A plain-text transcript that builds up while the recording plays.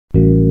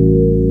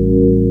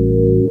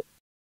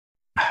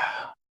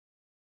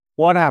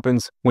What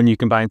happens when you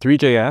combine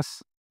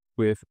Three.js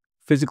with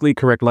physically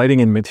correct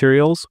lighting and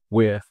materials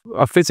with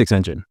a physics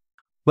engine?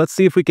 Let's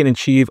see if we can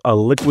achieve a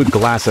liquid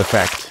glass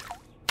effect.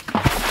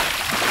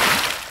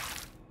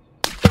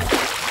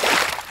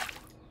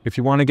 If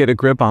you want to get a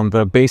grip on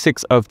the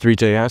basics of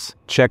Three.js,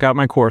 check out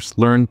my course,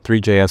 Learn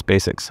Three.js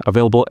Basics,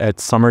 available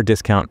at summer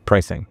discount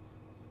pricing.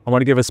 I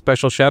want to give a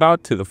special shout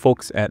out to the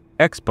folks at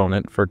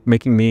Exponent for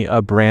making me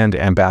a brand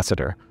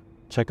ambassador.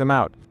 Check them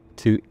out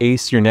to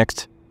ace your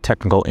next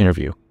technical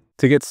interview.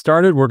 To get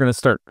started, we're going to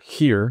start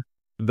here.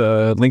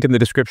 The link in the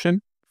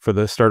description for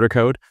the starter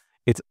code.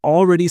 It's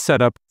already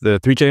set up the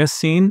Three.js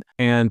scene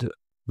and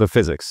the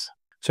physics.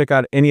 Check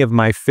out any of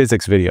my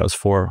physics videos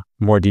for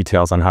more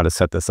details on how to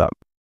set this up.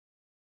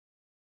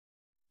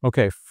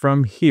 Okay,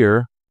 from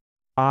here,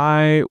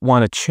 I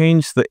want to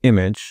change the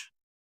image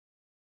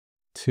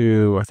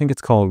to, I think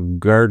it's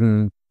called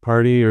Garden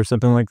Party or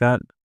something like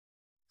that.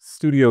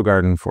 Studio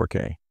Garden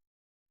 4K.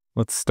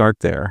 Let's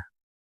start there,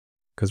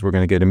 because we're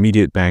going to get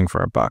immediate bang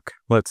for our buck.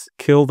 Let's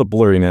kill the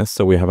blurriness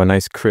so we have a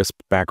nice crisp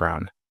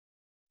background.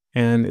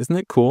 And isn't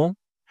it cool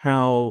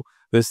how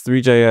this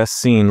Three.js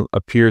scene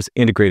appears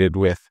integrated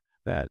with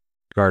that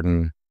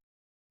garden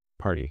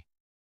party?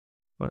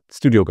 What?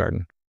 Studio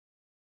Garden.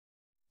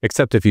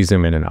 Except if you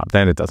zoom in and out,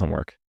 then it doesn't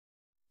work.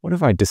 What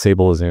if I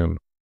disable zoom?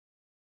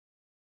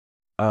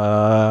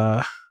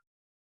 I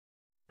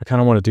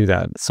kind of want to do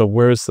that. So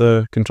where's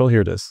the control?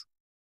 Here it is.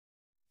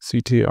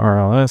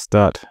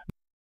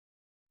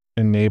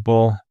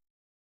 ctrls.enable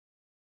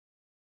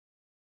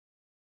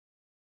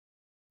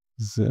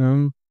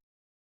zoom.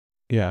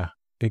 Yeah,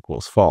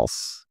 equals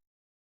false.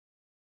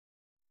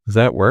 Does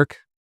that work?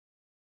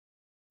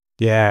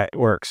 Yeah, it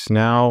works.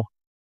 Now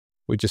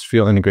we just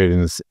feel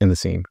integrated in the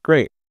scene.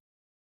 Great.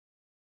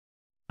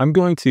 I'm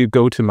going to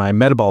go to my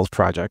metaballs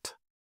project.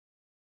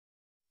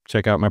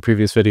 Check out my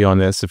previous video on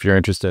this if you're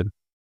interested.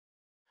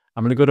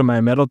 I'm going to go to my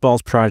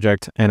metaballs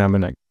project and I'm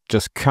going to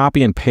just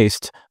copy and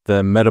paste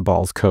the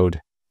metaballs code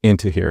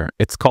into here.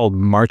 It's called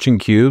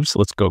MarchingCubes.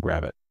 Let's go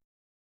grab it.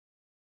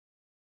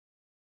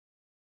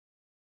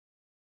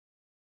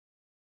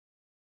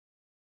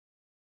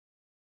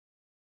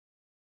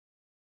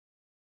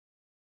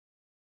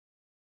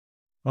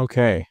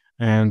 Okay,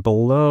 and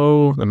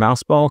below the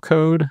mouse ball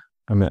code,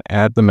 I'm going to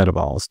add the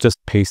metaballs. Just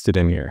paste it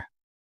in here.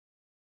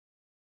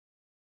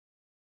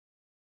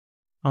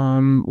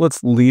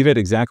 Let's leave it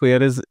exactly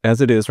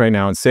as it is right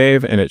now and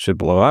save, and it should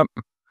blow up.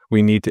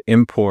 We need to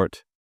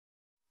import.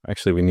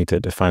 Actually, we need to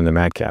define the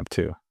madcap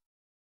too.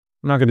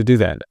 I'm not going to do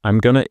that. I'm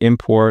going to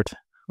import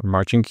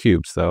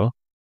MarchingCubes though.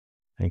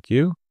 Thank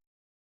you.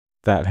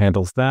 That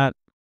handles that.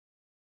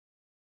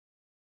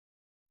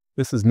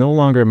 This is no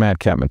longer a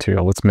madcap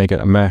material. Let's make it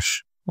a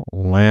mesh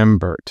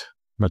Lambert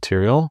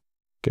material.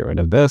 Get rid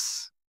of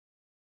this.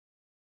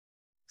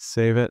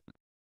 Save it.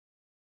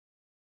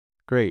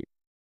 Great.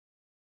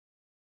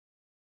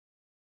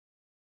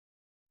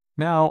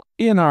 Now,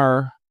 in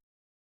our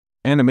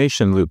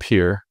animation loop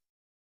here,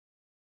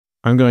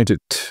 I'm going to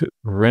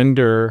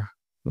render,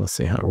 let's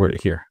see how to word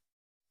it here,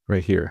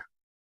 right here.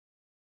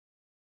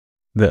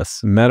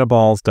 This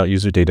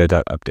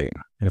metaballs.userdata.update.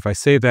 And if I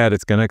save that,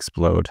 it's going to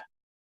explode.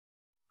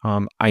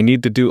 I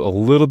need to do a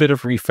little bit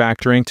of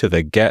refactoring to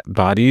the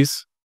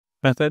getBodies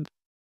method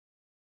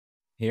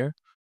here.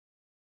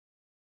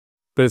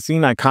 But the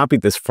scene I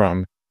copied this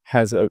from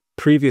has a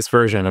previous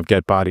version of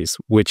getBodies,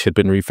 which had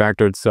been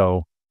refactored,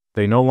 so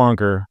they no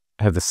longer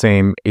have the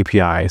same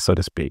API, so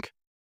to speak.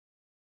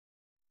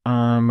 What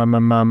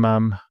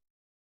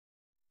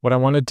I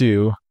want to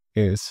do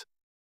is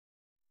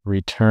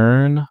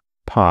return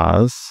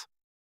pause.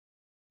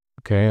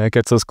 Okay, that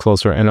gets us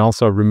closer, and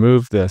also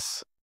remove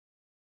this.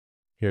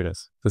 Here it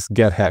is. This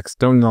get hex.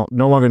 No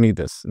longer need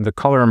this. The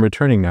color I'm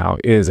returning now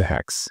is a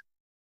hex.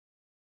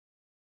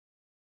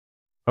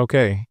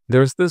 Okay,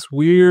 there's this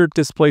weird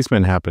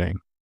displacement happening.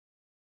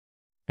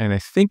 And I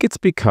think it's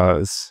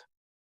because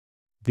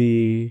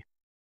the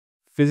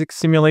physics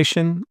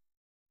simulation,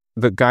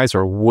 the guys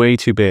are way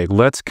too big.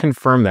 Let's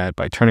confirm that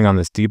by turning on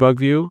this debug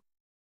view.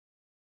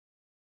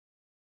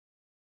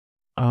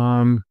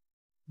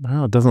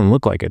 Well, it doesn't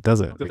look like it,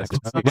 does it?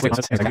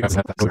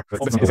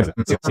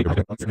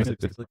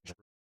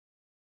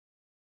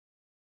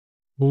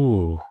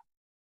 Ooh,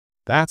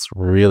 that's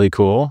really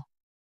cool.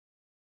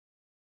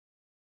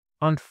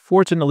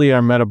 Unfortunately,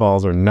 our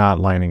metaballs are not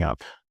lining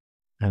up,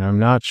 and I'm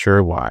not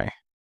sure why.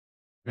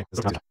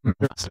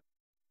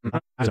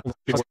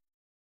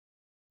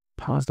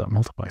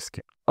 Pause.multiply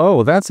scale.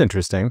 Oh, that's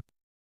interesting.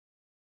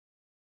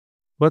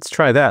 Let's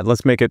try that.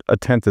 Let's make it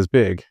 1/10 as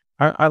big.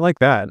 I like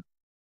that.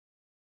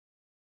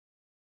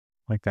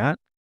 Like that.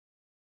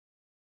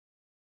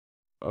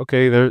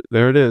 Okay,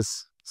 there it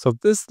is. So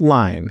this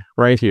line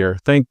right here,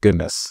 thank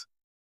goodness,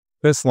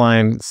 this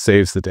line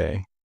saves the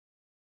day.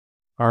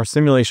 Our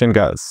simulation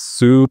got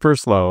super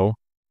slow.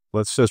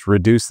 Let's just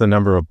reduce the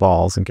number of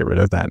balls and get rid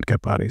of that and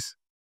get bodies.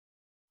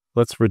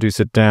 Let's reduce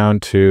it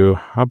down to,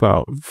 how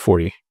about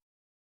 40?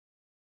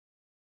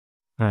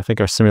 And I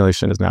think our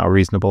simulation is now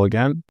reasonable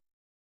again.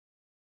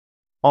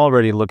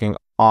 Already looking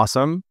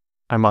awesome.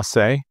 I must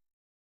say.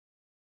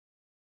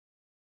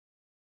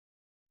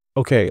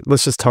 Okay,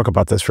 let's just talk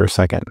about this for a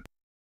second.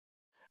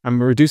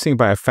 I'm reducing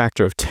by a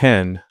factor of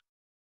 10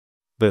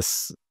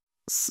 this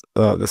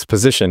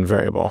position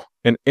variable.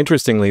 And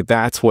interestingly,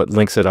 that's what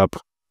links it up.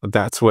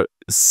 That's what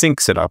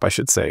syncs it up, I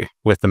should say,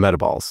 with the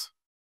metaballs.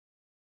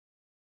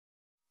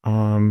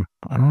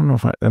 I don't know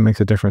if that makes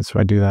a difference if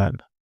I do that.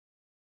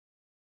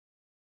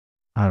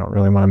 I don't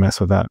really want to mess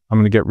with that. I'm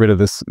going to get rid of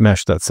this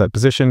mesh that's set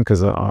position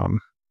because I'm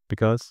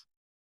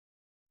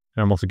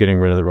also getting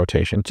rid of the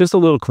rotation. Just a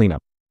little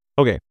cleanup.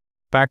 Okay,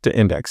 back to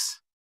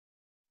index.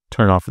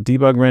 Turn off the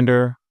debug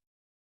render.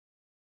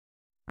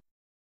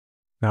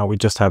 Now we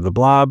just have the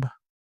blob.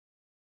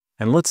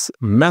 And let's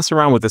mess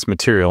around with this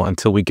material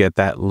until we get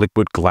that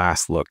liquid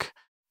glass look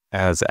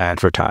as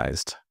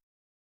advertised.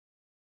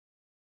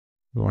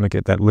 We want to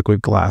get that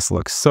liquid glass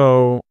look.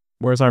 So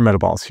where's our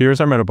metaballs? Here's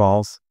our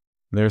metaballs.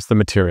 There's the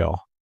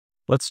material.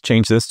 Let's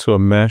change this to a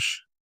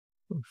mesh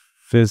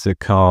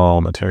physical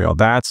material.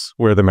 That's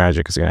where the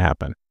magic is going to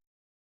happen.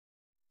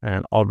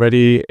 And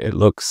already it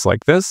looks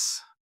like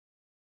this.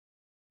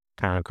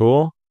 Kind of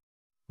cool.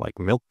 Like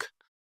milk.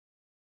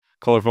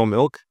 Colorful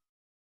milk.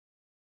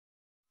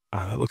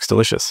 That looks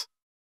delicious.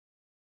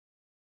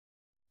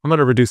 I'm going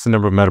to reduce the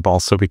number of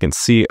metaballs so we can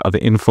see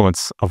the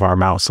influence of our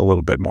mouse a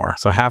little bit more.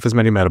 So half as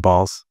many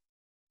metaballs.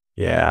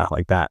 Yeah,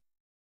 like that.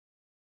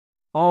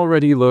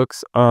 Already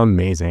looks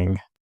amazing.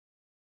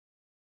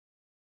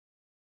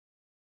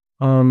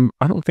 I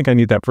don't think I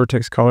need that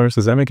vertex colors.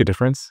 Does that make a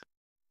difference?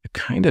 It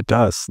kind of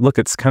does. Look,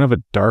 it's kind of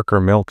a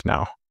darker milk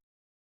now.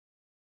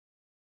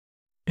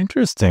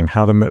 Interesting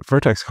how the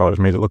vertex colors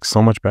made it look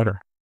so much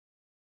better.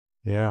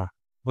 Yeah,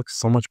 looks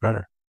so much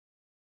better.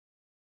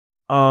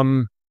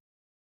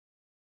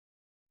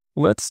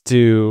 Let's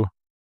do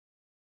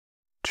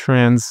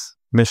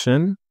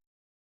transmission.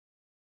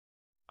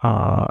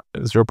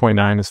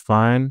 0.9 is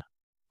fine.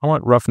 I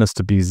want roughness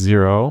to be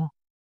 0,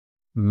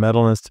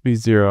 metalness to be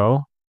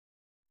 0,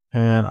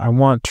 and I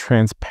want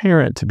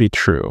transparent to be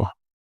true.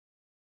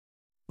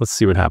 Let's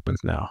see what happens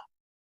now.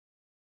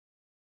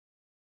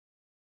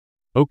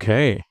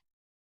 Okay.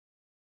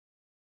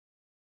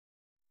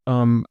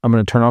 I'm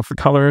going to turn off the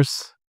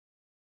colors.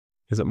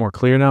 Is it more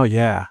clear now?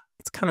 Yeah,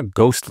 it's kind of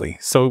ghostly.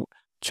 So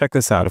check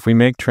this out. If we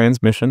make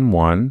transmission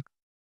 1,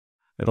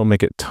 it'll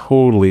make it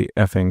totally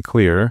effing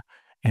clear.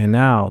 And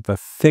now the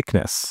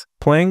thickness,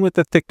 playing with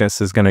the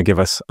thickness is going to give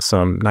us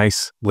some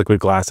nice liquid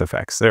glass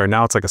effects. There,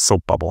 now it's like a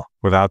soap bubble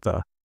without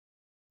the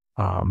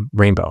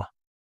rainbow.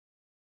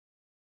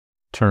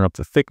 Turn up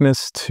the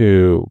thickness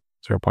to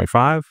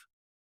 0.5.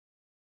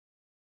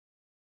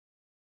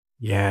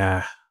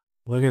 Yeah,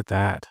 look at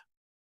that.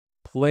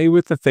 Play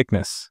with the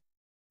thickness.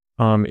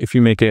 If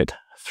you make it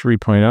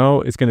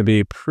 3.0, it's going to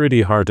be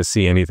pretty hard to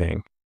see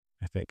anything,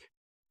 I think.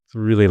 It's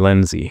really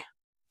lensy,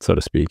 so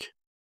to speak.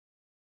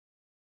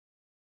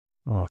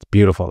 Oh, it's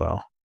beautiful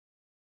though.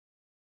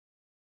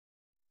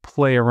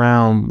 Play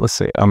around. Let's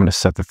say I'm going to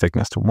set the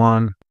thickness to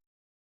 1.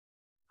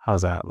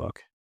 How's that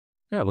look?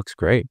 Yeah, it looks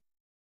great.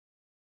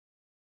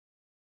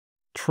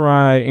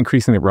 Try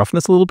increasing the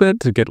roughness a little bit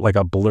to get like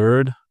a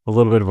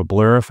little bit of a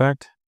blur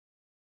effect.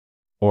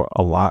 Or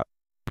a lot.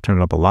 Turn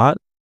it up a lot.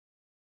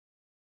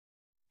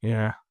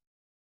 Yeah.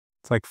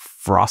 It's like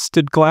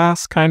frosted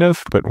glass, kind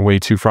of, but way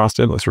too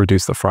frosted. Let's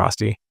reduce the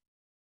frosty.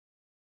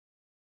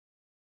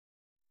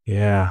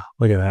 Yeah,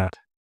 look at that.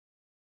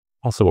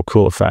 Also a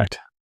cool effect.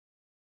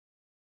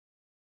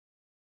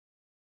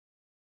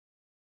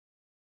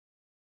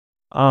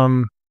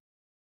 I'll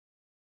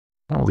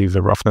leave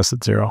the roughness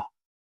at 0.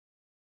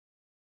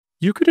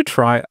 You could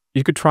try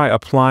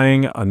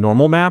applying a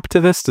normal map to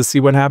this to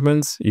see what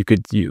happens.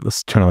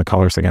 Let's turn on the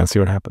colors again, see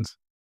what happens.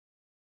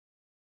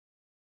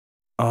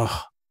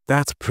 Oh,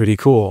 that's pretty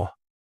cool.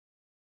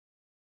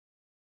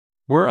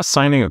 We're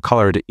assigning a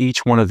color to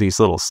each one of these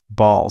little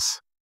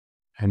balls.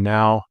 And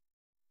now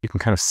you can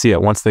kind of see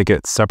it once they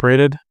get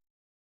separated.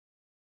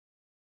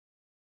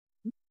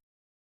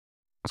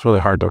 It's really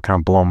hard to kind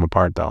of blow them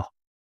apart though.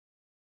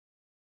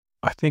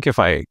 I think if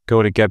I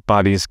go to get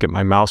bodies, get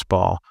my mouse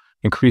ball,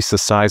 increase the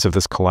size of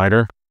this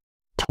collider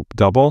to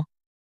double,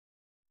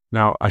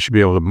 now I should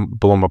be able to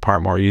blow them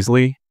apart more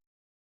easily.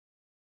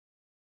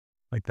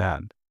 Like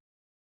that.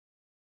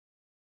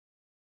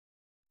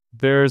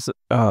 There's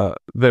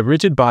the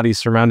rigid body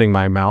surrounding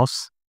my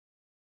mouse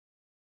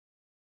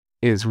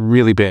is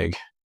really big.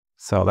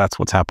 So that's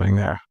what's happening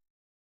there.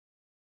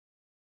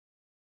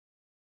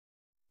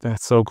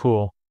 That's so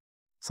cool.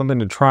 Something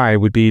to try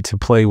would be to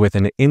play with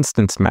an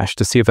instance mesh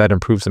to see if that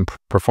improves in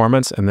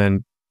performance, and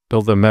then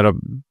build the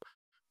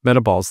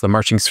metaballs, the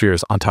marching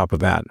spheres on top of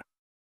that.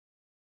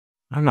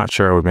 I'm not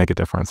sure it would make a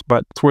difference,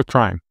 but it's worth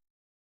trying.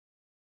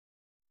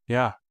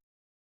 Yeah.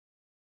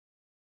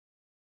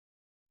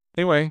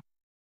 Anyway,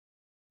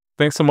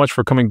 thanks so much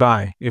for coming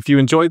by. If you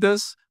enjoyed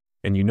this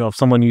and you know of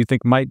someone you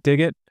think might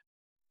dig it,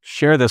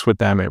 share this with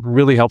them. It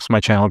really helps my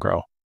channel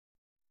grow.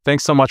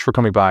 Thanks so much for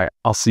coming by.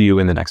 I'll see you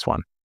in the next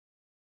one.